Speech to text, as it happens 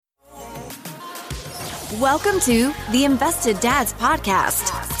Welcome to the Invested Dads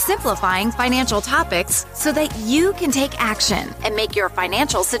Podcast, simplifying financial topics so that you can take action and make your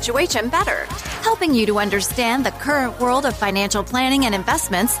financial situation better. Helping you to understand the current world of financial planning and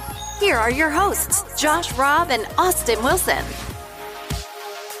investments, here are your hosts, Josh Robb and Austin Wilson.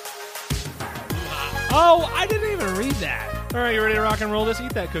 Oh, I didn't even read that. All right, you ready to rock and roll this?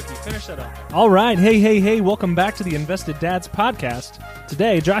 Eat that cookie. Finish that up. All right. Hey. Welcome back to the Invested Dads Podcast.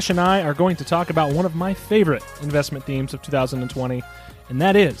 Today, Josh and I are going to talk about one of my favorite investment themes of 2020, and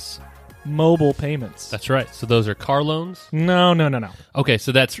that is mobile payments. That's right. So those are car loans? No. Okay,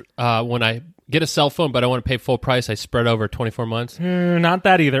 so that's when I get a cell phone, but I want to pay full price, I spread over 24 months? Not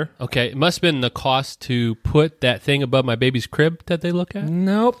that either. Okay, it must have been the cost to put that thing above my baby's crib that they look at?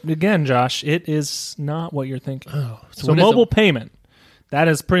 Nope. Again, Josh, it is not what you're thinking. Oh, so mobile payment, that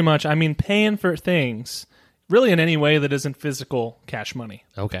is pretty much, paying for things really in any way that isn't physical cash money.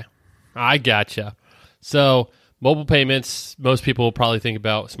 Okay, I gotcha. So mobile payments, most people will probably think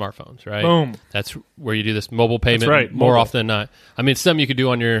about smartphones, right? Boom. That's where you do this mobile payment right, more mobile. often than not. Some you could do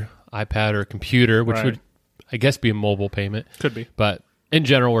on your iPad or computer, which would, I guess, be a mobile payment. Could be. But in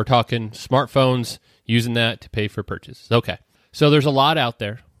general, we're talking smartphones, using that to pay for purchases. Okay. So there's a lot out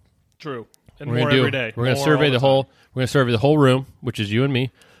there. True. And We're more gonna every day. We're going to More survey all the whole. We're going to survey the whole room, which is you and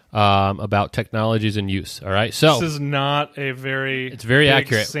me, about technologies and use. All right. So this is not a it's very big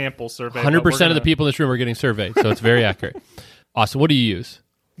accurate. sample survey. 100% of the people in this room are getting surveyed, so it's very accurate. Austin, what do you use?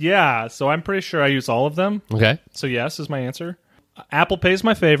 Yeah. So I'm pretty sure I use all of them. Okay. So yes is my answer. Apple Pay is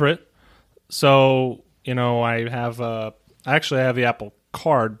my favorite. So I actually have the Apple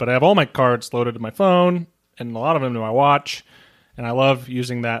Card, but I have all my cards loaded to my phone and a lot of them to my watch. And I love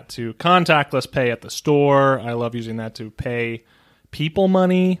using that to contactless pay at the store. I love using that to pay people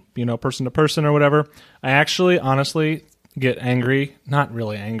money, person to person or whatever. I actually, honestly, get angry. Not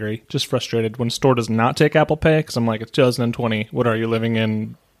really angry, just frustrated when a store does not take Apple Pay because I'm like, it's 2020. What are you living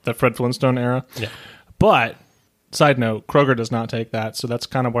in the Fred Flintstone era? Yeah. But side note, Kroger does not take that, so that's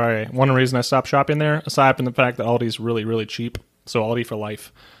kind of one reason I stopped shopping there, aside from the fact that Aldi's really, really cheap. So Aldi for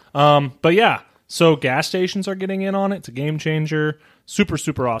life. But yeah, so gas stations are getting in on it. It's a game changer. Super,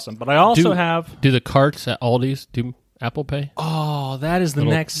 super awesome. But I also do the carts at Aldi's do Apple Pay? Oh, that is the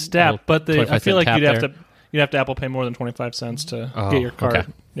next step. But I feel like you'd have to Apple Pay more than 25 cents to get your card.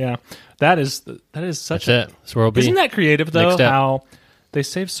 Okay. Yeah, that is such. That's it. That's where we'll be. Isn't that creative though? How they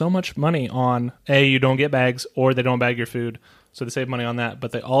save so much money on you don't get bags or they don't bag your food, so they save money on that.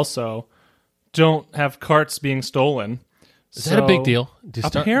 But they also don't have carts being stolen. Is that a big deal? Do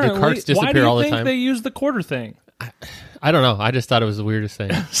carts disappear all the time? Why do you think they use the quarter thing? I don't know. I just thought it was the weirdest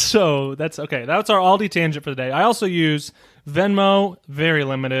thing. So that's okay. That's our Aldi tangent for the day. I also use Venmo, very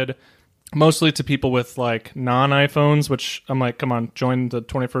limited, mostly to people with like non-iPhones, which I'm like, come on, join the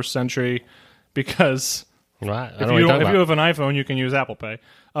 21st century, because right. if you have an iPhone, you can use Apple Pay.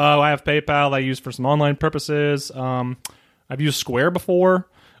 I have PayPal I use for some online purposes. I've used Square before.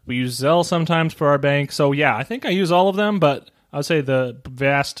 We use Zelle sometimes for our bank. So yeah, I think I use all of them, but I would say the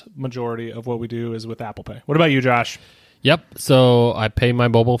vast majority of what we do is with Apple Pay. What about you, Josh? Yep. So I pay my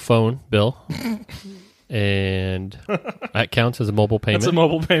mobile phone bill, and that counts as a mobile payment. That's a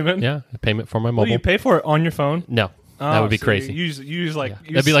mobile payment? Yeah, a payment for my mobile. Well, you pay for it on your phone? No. That would be crazy. You use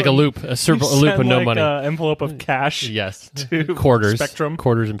that'd be like a loop, a loop with no money. An envelope of cash. Yes, to quarters, Spectrum,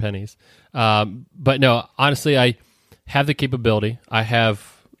 quarters and pennies. But no, honestly, I have the capability. I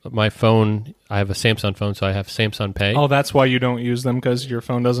have my phone. I have a Samsung phone, so I have Samsung Pay. Oh, that's why you don't use them, because your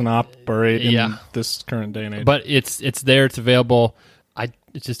phone doesn't operate in this current day and age. But it's there. It's available. I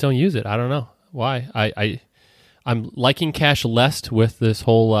just don't use it. I don't know why. I'm liking cash less with this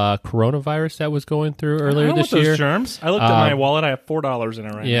whole coronavirus that was going through earlier this year. Those germs. I looked at my wallet. I have $4 in it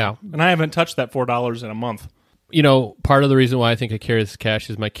right now. And I haven't touched that $4 in a month. Part of the reason why I think I carry this cash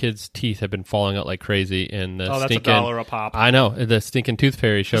is my kids' teeth have been falling out like crazy. And that's $1 a pop. I know. The stinking tooth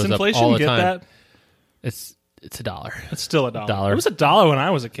fairy shows up all the time. Does inflation get that? It's $1. It's still $1. It was $1 when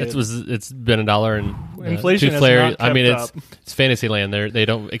I was a kid. It's been $1, and inflation tooth fairy. has not kept up. It's Fantasyland. They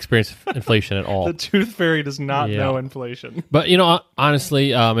don't experience inflation at all. The tooth fairy does not know inflation. But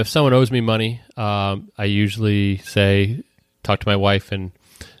honestly, if someone owes me money, I usually talk to my wife, and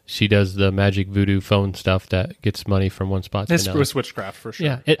she does the magic voodoo phone stuff that gets money from one spot to another. It's switchcraft for sure.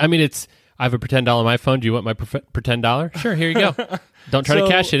 Yeah, I have a pretend dollar on my phone. Do you want my pretend dollar? Sure, here you go. Don't try to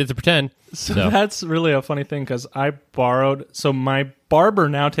cash it. It's a pretend. So that's really a funny thing, because I borrowed. So my barber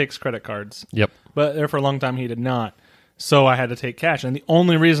now takes credit cards. Yep. But there for a long time he did not. So I had to take cash. And the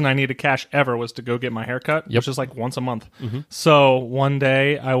only reason I needed cash ever was to go get my haircut, which is like once a month. Mm-hmm. So one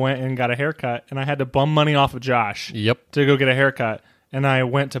day I went and got a haircut, and I had to bum money off of Josh to go get a haircut. And I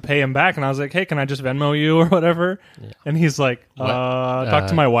went to pay him back, and I was like, hey, can I just Venmo you or whatever? Yeah. And he's like, talk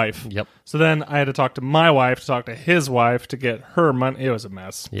to my wife. Yep. So then I had to talk to my wife to talk to his wife to get her money. It was a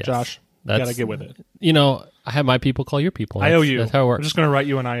mess. Yes. Josh, you got to get with it. I have my people call your people. I owe you. That's how it works. I'm just going to write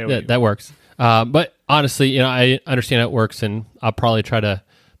you an IOU. That works. But honestly, I understand how it works, and I'll probably try to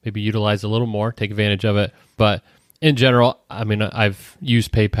maybe utilize a little more, take advantage of it. But in general, I mean, I've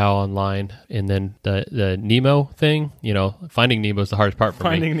used PayPal online, and then the Nemo thing, finding Nemo is the hardest part for me.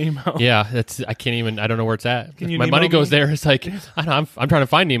 Finding Nemo. Yeah, I don't know where it's at. Can you my Nemo money goes me? there. It's like, I'm trying to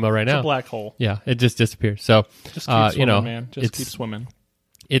find Nemo right now. It's a black hole. Yeah, it just disappears. So, just keep swimming, man. Just keep swimming.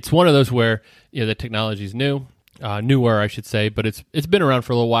 It's one of those where the technology is newer, I should say, but it's been around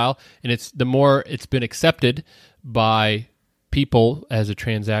for a little while, and the more it's been accepted by people as a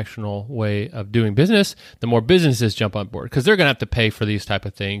transactional way of doing business, the more businesses jump on board because they're going to have to pay for these type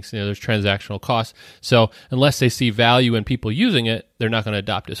of things. There's transactional costs. So unless they see value in people using it, they're not going to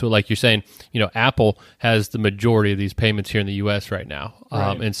adopt it. So like you're saying, Apple has the majority of these payments here in the U.S. right now.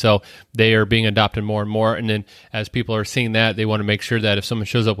 Right. And so they are being adopted more and more. And then as people are seeing that, they want to make sure that if someone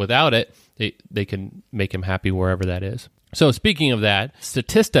shows up without it, they can make them happy wherever that is. So speaking of that,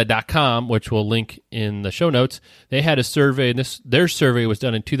 Statista.com, which we'll link in the show notes, they had a survey, and their survey was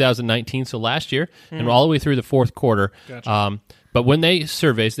done in 2019, so last year, and all the way through the fourth quarter. Gotcha. But when they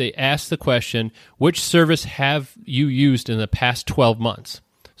asked the question, which service have you used in the past 12 months?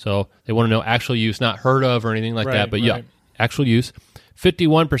 So they want to know actual use, not heard of or anything like that, but yeah, actual use.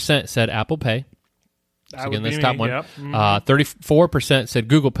 51% said Apple Pay. So again, that's top one. Yep. 34% said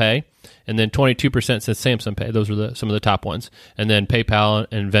Google Pay, and then 22% said Samsung Pay. Those were some of the top ones. And then PayPal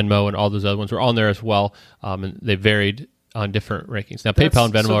and Venmo and all those other ones were on there as well, and they varied on different rankings. Now, PayPal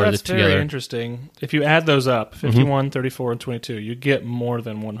and Venmo are together. That's very interesting. If you add those up, 51, 34, and 22, you get more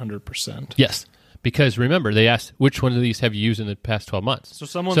than 100%. Yes. Because remember, they asked which one of these have you used in the past 12 months. So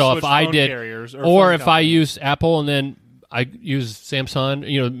someone switched phone carriers or if I use Apple and then I use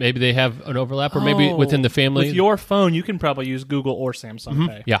Samsung, maybe they have an overlap, or maybe within the family. With your phone, you can probably use Google or Samsung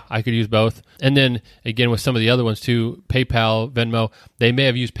Pay. Yeah, I could use both. And then, again, with some of the other ones too, PayPal, Venmo, they may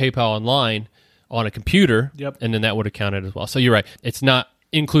have used PayPal online on a computer, and then that would have counted as well. So you're right. It's not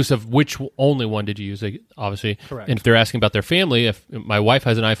inclusive which only one did you use, obviously. Correct. And if they're asking about their family, if my wife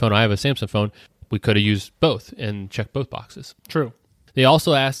has an iPhone, I have a Samsung phone, we could have used both and checked both boxes. True. They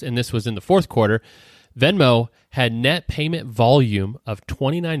also asked, and this was in the fourth quarter, Venmo had net payment volume of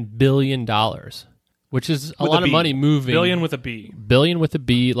 $29 billion, which is a lot of money moving. Billion with a B. Billion with a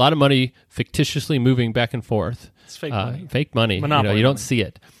B. A lot of money fictitiously moving back and forth. It's fake money. Fake money. Monopoly you don't money. see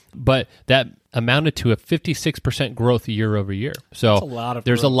it. But that amounted to a 56% growth year over year. So That's a lot of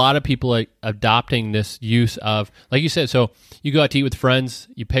there's growth. a lot of people adopting this use of, like you said, so you go out to eat with friends,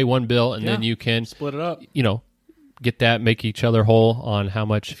 you pay one bill, and then you can split it up. Get that, make each other whole on how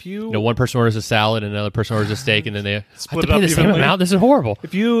much. If you one person orders a salad and another person orders a steak, and then they Split have to it pay up the same evenly. amount. This is horrible.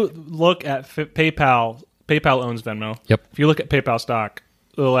 If you look at PayPal owns Venmo. Yep. If you look at PayPal stock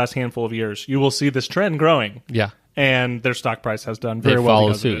the last handful of years, you will see this trend growing. Yeah. And their stock price has done very well follow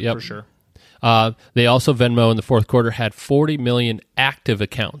because suit, of it, yep. for sure. They also, Venmo in the fourth quarter had 40 million active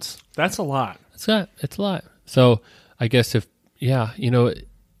accounts. That's a lot. It's a lot. So I guess if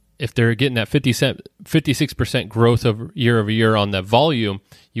they're getting that 56% growth over year on that volume,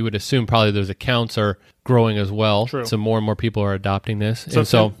 you would assume probably those accounts are growing as well. True. So more and more people are adopting this.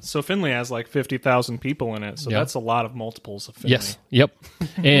 So Finley has like 50,000 people in it. So that's a lot of multiples of Finley. Yes. Yep.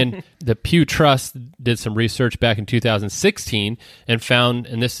 And the Pew Trust did some research back in 2016 and found,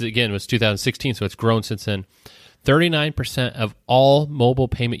 and this again was 2016, so it's grown since then, 39% of all mobile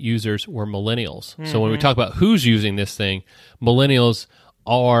payment users were millennials. So when we talk about who's using this thing, millennials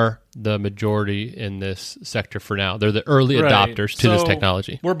are the majority in this sector for now. They're the early adopters to this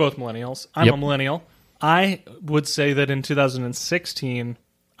technology. We're both millennials. I'm a millennial. I would say that in 2016,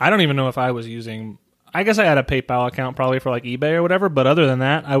 I don't even know if I was using... I guess I had a PayPal account probably for like eBay or whatever, but other than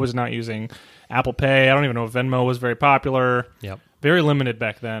that, I was not using Apple Pay. I don't even know if Venmo was very popular. Yep. Very limited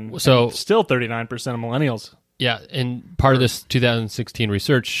back then. So and still 39% of millennials. Yeah, and part of this 2016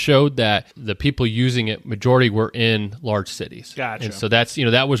 research showed that the people using it, majority were in large cities. Gotcha. And so that's,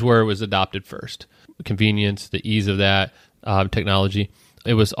 that was where it was adopted first. Convenience, the ease of that technology.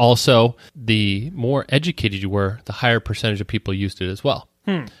 It was also the more educated you were, the higher percentage of people used it as well.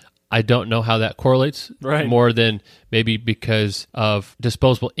 I don't know how that correlates more than maybe because of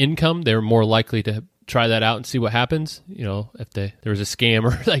disposable income. They're more likely to try that out and see what happens. If there was a scam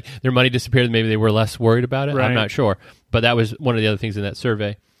or like their money disappeared, maybe they were less worried about it. I'm not sure. But that was one of the other things in that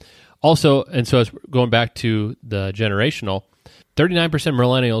survey. Also, and so as going back to the generational, 39%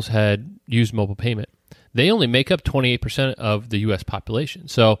 millennials had used mobile payment. they only make up 28% of the U.S. population.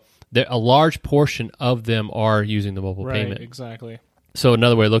 So a large portion of them are using the mobile Right, payment. exactly. So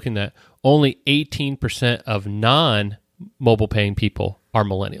another way of looking at only 18% of non-mobile paying people are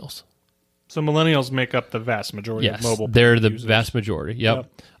millennials. So millennials make up the vast majority of Yes, mobile they're payment the users. vast majority. Yep.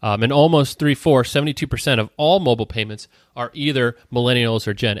 And almost 72% of all mobile payments are either millennials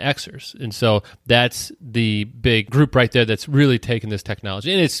or Gen Xers. And so that's the big group right there that's really taken this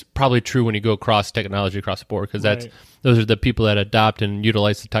technology. And it's probably true when you go across technology across the board, because Right. those are the people that adopt and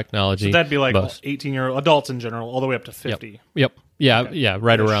utilize the technology. So that'd be like most. 18-year-old adults in general, all the way up to 50. Yep. Yeah,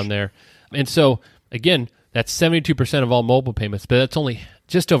 right around there. And so, again, that's 72% of all mobile payments, but that's only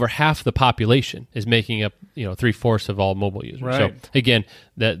just over half the population is making up, 3/4 of all mobile users. Right. So, again,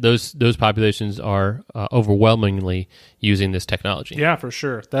 those populations are overwhelmingly using this technology. Yeah, for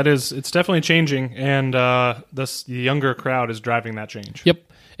sure. It's definitely changing, and the younger crowd is driving that change. Yep.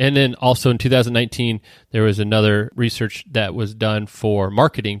 And then also in 2019, there was another research that was done for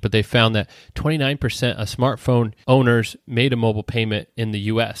marketing, but they found that 29% of smartphone owners made a mobile payment in the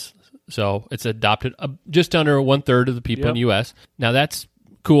U.S. So it's adopted just under 1/3 of the people in the U.S. Now that's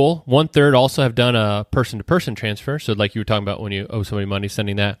cool. 1/3 also have done a person-to-person transfer. So like you were talking about when you owe somebody money,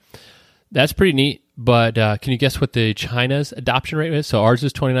 sending that. That's pretty neat. But can you guess what the China's adoption rate is? So ours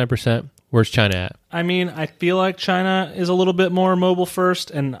is 29%. Where's China at? I mean, I feel like China is a little bit more mobile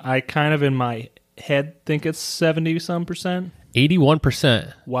first, and I kind of in my head think it's 70-some%.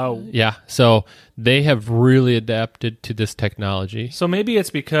 81%. Wow. Yeah. So they have really adapted to this technology. So maybe it's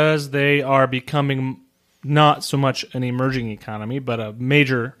because they are becoming not so much an emerging economy, but a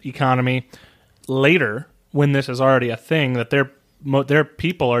major economy later, when this is already a thing, that their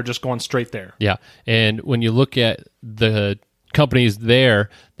people are just going straight there. Yeah. And when you look at the companies there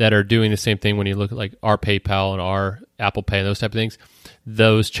that are doing the same thing, when you look at like our PayPal and our Apple Pay and those type of things,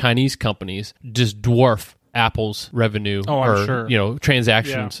 those Chinese companies just dwarf Apple's revenue I'm sure.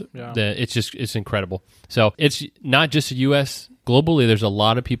 transactions. Yeah. It's incredible. So it's not just the U.S. Globally, there's a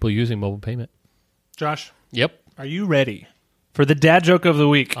lot of people using mobile payment. Josh, Yep. are you ready for the dad joke of the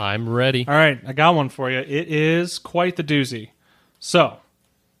week? I'm ready. All right, I got one for you. It is quite the doozy. So,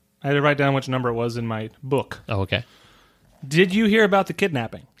 I had to write down which number it was in my book. Oh, okay. Did you hear about the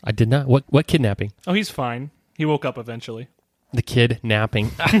kidnapping? I did not. What kidnapping? Oh, he's fine. He woke up eventually. The kid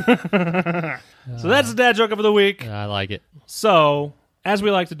napping. So that's the dad joke of the week. I like it. So, as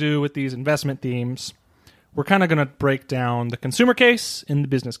we like to do with these investment themes, we're kind of going to break down the consumer case and the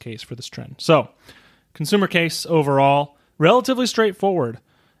business case for this trend. So, consumer case overall, relatively straightforward.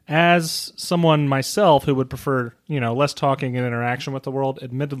 As someone myself who would prefer, less talking and interaction with the world,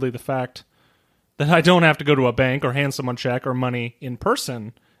 admittedly the fact that I don't have to go to a bank or hand someone check or money in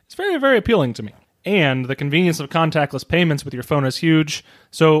person is very, very appealing to me. And the convenience of contactless payments with your phone is huge.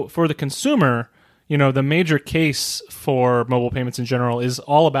 So for the consumer, the major case for mobile payments in general is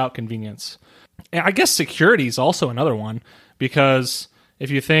all about convenience. And I guess security is also another one, because if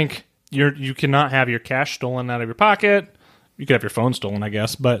you think you cannot have your cash stolen out of your pocket, you could have your phone stolen, I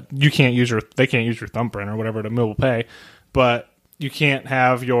guess, but they can't use your thumbprint or whatever to mobile pay, but you can't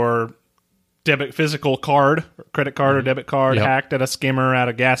have your physical card, credit card or debit card hacked at a skimmer at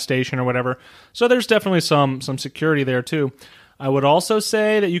a gas station or whatever. So there's definitely some security there too. I would also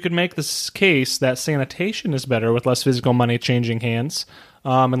say that you could make this case that sanitation is better with less physical money changing hands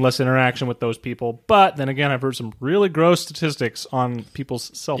and less interaction with those people. But then again, I've heard some really gross statistics on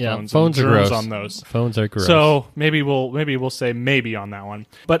people's cell phones. Phones and are germs gross. on those. Phones are gross. So maybe we'll say maybe on that one.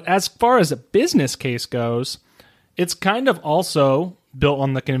 But as far as a business case goes, it's kind of also built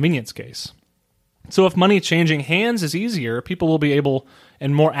on the convenience case. So if money changing hands is easier, people will be able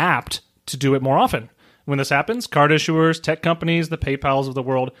and more apt to do it more often. When this happens, card issuers, tech companies, the PayPals of the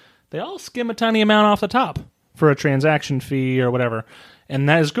world, they all skim a tiny amount off the top for a transaction fee or whatever. And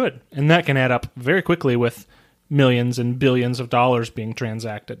that is good. And that can add up very quickly with millions and billions of dollars being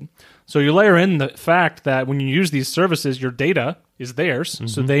transacted. So you layer in the fact that when you use these services, your data is theirs. Mm-hmm.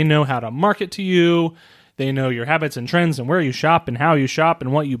 So they know how to market to you. They know your habits and trends and where you shop and how you shop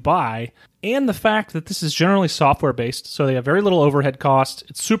and what you buy. And the fact that this is generally software-based, so they have very little overhead cost.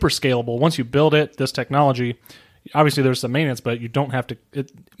 It's super scalable. Once you build it, this technology, obviously there's some maintenance, but you don't have to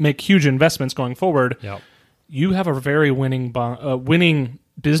make huge investments going forward. Yep. You have a very winning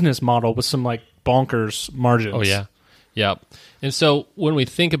business model with some bonkers margins. Oh, yeah. Yeah. And so when we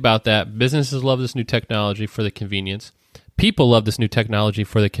think about that, businesses love this new technology for the convenience. People love this new technology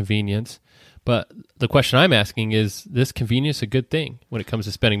for the convenience. But the question I'm asking is this convenience a good thing when it comes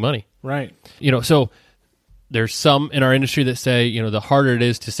to spending money? Right. So there's some in our industry that say, the harder it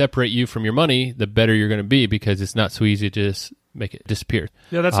is to separate you from your money, the better you're going to be, because it's not so easy to just make it disappear.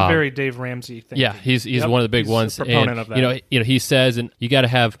 Yeah, that's a very Dave Ramsey thing. Yeah, he's one of the big ones. A proponent of that. He says, and you got to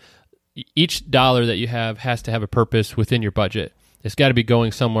have each dollar that you have has to have a purpose within your budget. It's got to be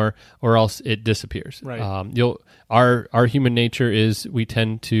going somewhere, or else it disappears. Right. Our human nature is we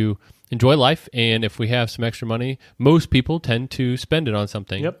tend to enjoy life, and if we have some extra money, most people tend to spend it on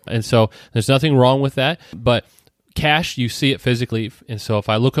something. Yep. And so there's nothing wrong with that, but cash, you see it physically, and so if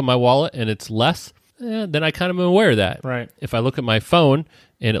I look at my wallet and it's less, then I kind of am aware of that. Right. If I look at my phone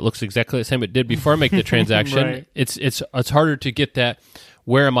and it looks exactly the same it did before I make the transaction, Right. it's harder to get that.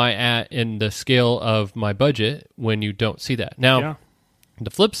 Where am I at in the scale of my budget when you don't see that? Now,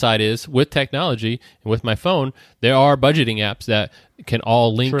 the flip side is with technology and with my phone, there are budgeting apps that can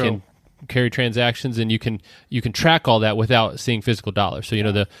all link True. and carry transactions, and you can track all that without seeing physical dollars. So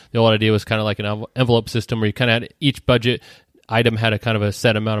the old idea was kind of like an envelope system where you kind of had each budget item had a kind of a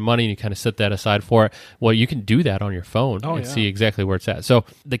set amount of money, and you kind of set that aside for it. Well, you can do that on your phone and see exactly where it's at. So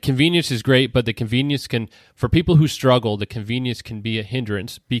the convenience is great, but the convenience for people who struggle, the convenience can be a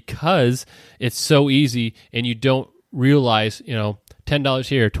hindrance because it's so easy, and you don't realize, $10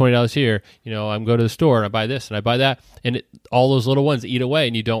 here, $20 here, I'm going to the store and I buy this and I buy that, and all those little ones eat away,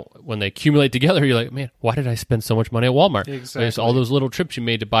 and you don't, when they accumulate together, you're like, man, why did I spend so much money at Walmart? Exactly. There's all those little trips you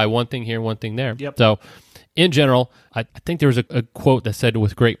made to buy one thing here, one thing there. Yep. So in general, I think there was a quote that said,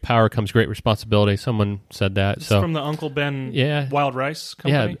 with great power comes great responsibility. Someone said that. It's so from the Uncle Ben Wild Rice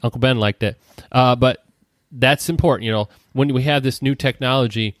Yeah, company. Uncle Ben liked it. But that's important. When we have this new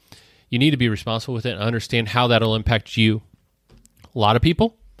technology, you need to be responsible with it and understand how that'll impact you. A lot of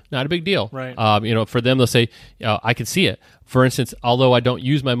people, not a big deal. Right. For them, they'll say, I can see it. For instance, although I don't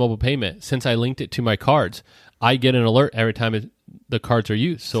use my mobile payment, since I linked it to my cards, I get an alert every time the cards are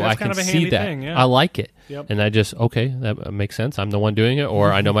used. So I can see that. Thing, yeah. I like it. Yep. And I just, okay, that makes sense. I'm the one doing it.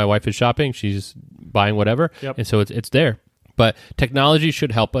 Or I know my wife is shopping. She's buying whatever. Yep. And so it's there. But technology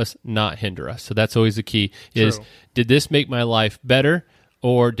should help us, not hinder us. So that's always the key is, True. did this make my life better,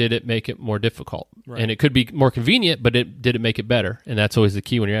 or did it make it more difficult? Right. And it could be more convenient, but did it make it better? And that's always the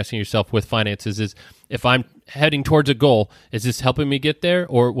key when you're asking yourself with finances is, if I'm heading towards a goal, is this helping me get there,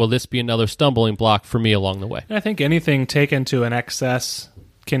 or will this be another stumbling block for me along the way? I think anything taken to an excess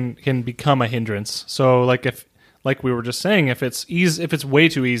can become a hindrance. So like we were just saying, if it's way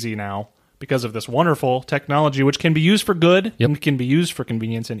too easy now because of this wonderful technology, which can be used for good and can be used for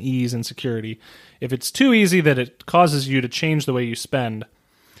convenience and ease and security, if it's too easy that it causes you to change the way you spend,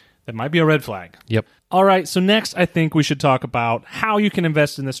 that might be a red flag. Yep. All right, so next I think we should talk about how you can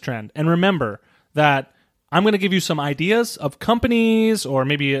invest in this trend. And remember that I'm going to give you some ideas of companies, or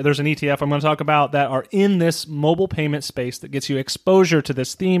maybe there's an ETF I'm going to talk about that are in this mobile payment space that gets you exposure to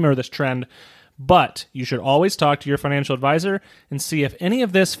this theme or this trend. But you should always talk to your financial advisor and see if any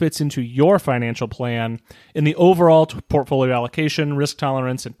of this fits into your financial plan in the overall portfolio allocation, risk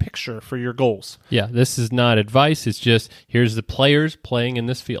tolerance, and picture for your goals. Yeah, this is not advice. It's just, here's the players playing in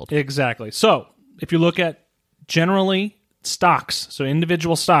this field. Exactly. So if you look at generally stocks, so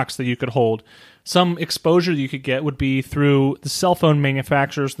individual stocks that you could hold, some exposure that you could get would be through the cell phone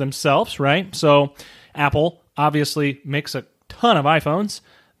manufacturers themselves, right? So Apple obviously makes a ton of iPhones,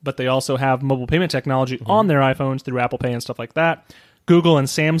 but they also have mobile payment technology on their iPhones through Apple Pay and stuff like that. Google and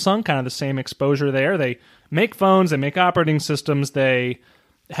Samsung, kind of the same exposure there. They make phones, they make operating systems, they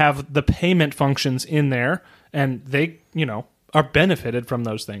have the payment functions in there, and they, are benefited from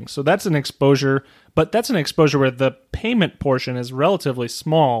those things. So that's an exposure, but that's an exposure where the payment portion is relatively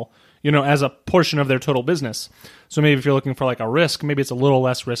small, as a portion of their total business. So maybe if you're looking for like a risk, maybe it's a little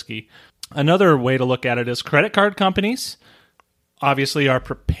less risky. Another way to look at it is credit card companies obviously are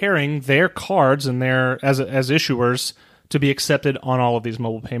preparing their cards and their as issuers to be accepted on all of these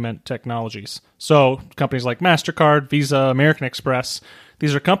mobile payment technologies. So companies like MasterCard, Visa, American Express,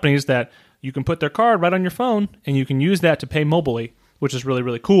 these are companies that you can put their card right on your phone and you can use that to pay mobily, which is really,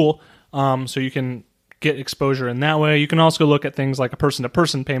 really cool. So you can get exposure in that way. You can also look at things like a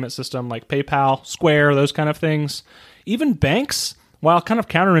person-to-person payment system like PayPal, Square, those kind of things. Even banks, while kind of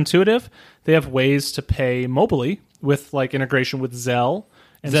counterintuitive, they have ways to pay mobily with like integration with Zelle.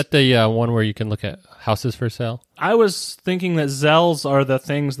 Is that the one where you can look at houses for sale? I was thinking that Zelles are the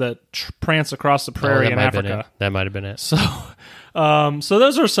things that prance across the prairie in Africa. That might have been it. So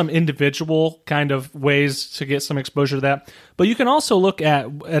those are some individual kind of ways to get some exposure to that. But you can also look at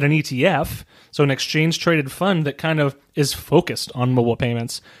an ETF, so an exchange-traded fund that kind of is focused on mobile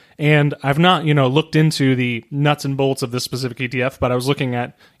payments. And I've not, looked into the nuts and bolts of this specific ETF, but I was looking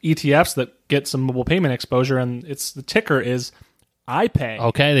at ETFs that get some mobile payment exposure, and the ticker is iPay.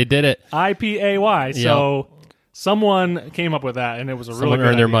 Okay, they did it. IPAY. So someone came up with that, and it was a really good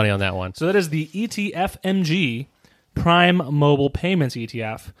earned their idea. money on that one. So that is the ETFMG Prime Mobile Payments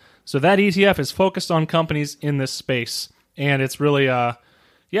ETF. So that ETF is focused on companies in this space, and it's really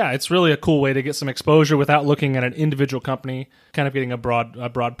it's really a cool way to get some exposure without looking at an individual company, kind of getting a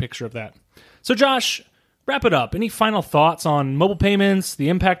broad picture of that. So Josh, wrap it up. Any final thoughts on mobile payments, the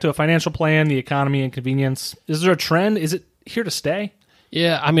impact to a financial plan, the economy, and convenience? Is there a trend? Is it here to stay?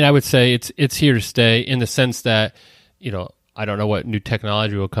 Yeah, I mean, I would say it's here to stay in the sense that, I don't know what new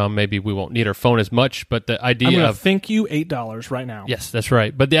technology will come. Maybe we won't need our phone as much, but the idea I'm of... going to think you $8 right now. Yes, that's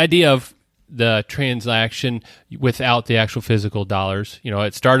right. But the idea of the transaction without the actual physical dollars,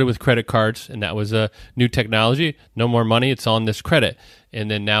 it started with credit cards, and that was a new technology. No more money, it's on this credit. And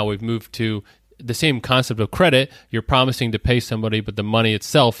then now we've moved to the same concept of credit. You're promising to pay somebody, but the money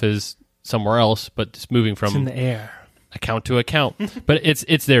itself is somewhere else, but it's moving from... It's in the air. Account to account. But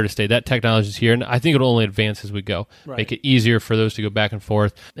it's there to stay. That technology is here, and I think it'll only advance as we go. Right. Make it easier for those to go back and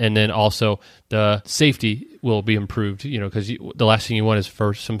forth, and then also the safety will be improved, because the last thing you want is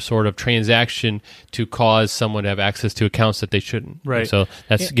for some sort of transaction to cause someone to have access to accounts that they shouldn't. Right. And so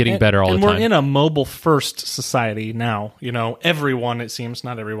that's getting better all the time. And we're in a mobile-first society now. Everyone, it seems,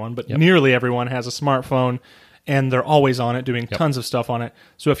 not everyone, but nearly everyone has a smartphone, and they're always on it, doing tons of stuff on it.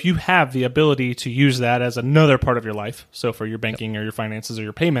 So if you have the ability to use that as another part of your life, so for your banking or your finances or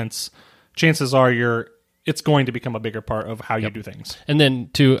your payments, chances are it's going to become a bigger part of how you do things. And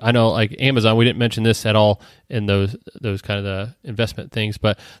then too, I know like Amazon, we didn't mention this at all in those kind of the investment things,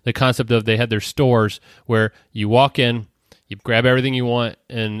 but the concept of they had their stores where you walk in, you grab everything you want,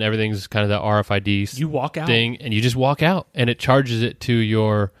 and everything's kind of the RFID You walk out. thing, and you just walk out, and it charges it to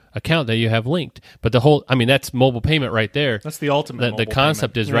your account that you have linked. But that's mobile payment right there. That's the ultimate The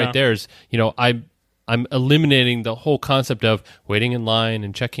concept payment. is right there is, I'm eliminating the whole concept of waiting in line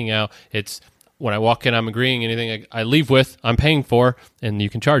and checking out. It's when I walk in, I'm agreeing anything I leave with, I'm paying for, and you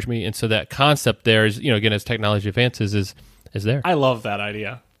can charge me. And so that concept there is, again, as technology advances, is there. I love that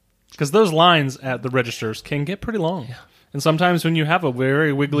idea. Because those lines at the registers can get pretty long. Yeah. And sometimes when you have a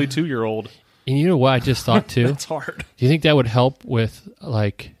very wiggly 2-year-old. And you know what I just thought too? It's hard. Do you think that would help with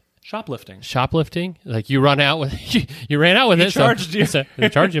shoplifting? Like you ran out with it. Charged you. So they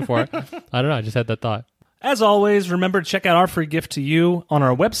charge you for it. I don't know. I just had that thought. As always, remember to check out our free gift to you on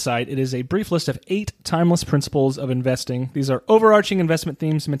our website. It is a brief list of 8 timeless principles of investing. These are overarching investment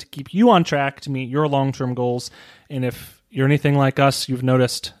themes meant to keep you on track to meet your long-term goals. And if you're anything like us, you've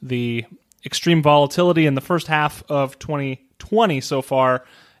noticed the extreme volatility in the first half of 2020 so far.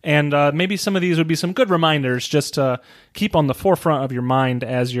 And maybe some of these would be some good reminders just to keep on the forefront of your mind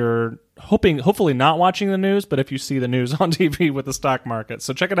as you're hopefully not watching the news, but if you see the news on TV with the stock market.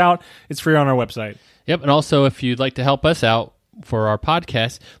 So check it out. It's free on our website. Yep. And also, if you'd like to help us out for our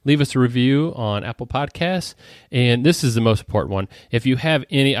podcast, leave us a review on Apple Podcasts. And this is the most important one. If you have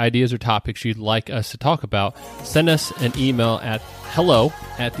any ideas or topics you'd like us to talk about, send us an email at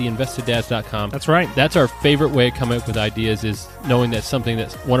hello@theinvesteddads.com. That's right. That's our favorite way of coming up with ideas, is knowing that something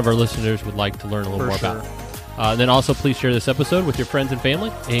that one of our listeners would like to learn a little more about. And then also, please share this episode with your friends and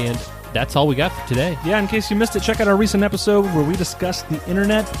family. And that's all we got for today. Yeah, in case you missed it, check out our recent episode where we discussed the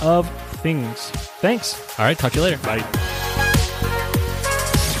Internet of Things. Thanks. All right, talk to you later. Bye.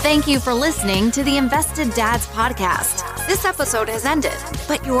 Thank you for listening to the Invested Dads podcast. This episode has ended,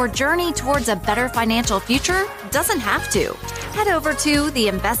 but your journey towards a better financial future doesn't have to. Head over to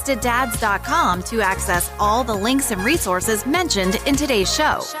theinvesteddads.com to access all the links and resources mentioned in today's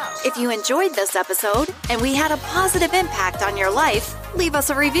show. If you enjoyed this episode and we had a positive impact on your life, leave us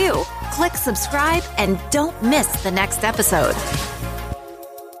a review, click subscribe, and don't miss the next episode.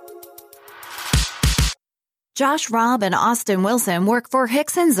 Josh Robb and Austin Wilson work for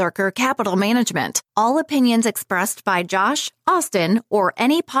Hicks & Zerker Capital Management. All opinions expressed by Josh, Austin, or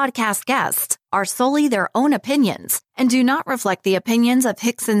any podcast guests are solely their own opinions and do not reflect the opinions of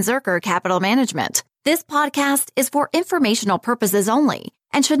Hicks & Zerker Capital Management. This podcast is for informational purposes only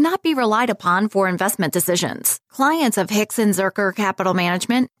and should not be relied upon for investment decisions. Clients of Hicks & Zerker Capital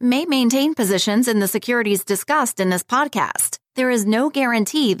Management may maintain positions in the securities discussed in this podcast. There is no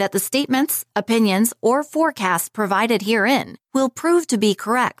guarantee that the statements, opinions, or forecasts provided herein will prove to be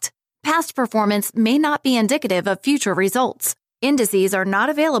correct. Past performance may not be indicative of future results. Indices are not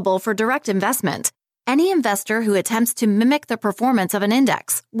available for direct investment. Any investor who attempts to mimic the performance of an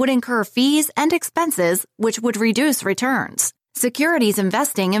index would incur fees and expenses which would reduce returns. Securities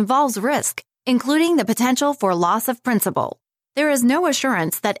investing involves risk, including the potential for loss of principal. There is no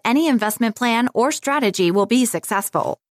assurance that any investment plan or strategy will be successful.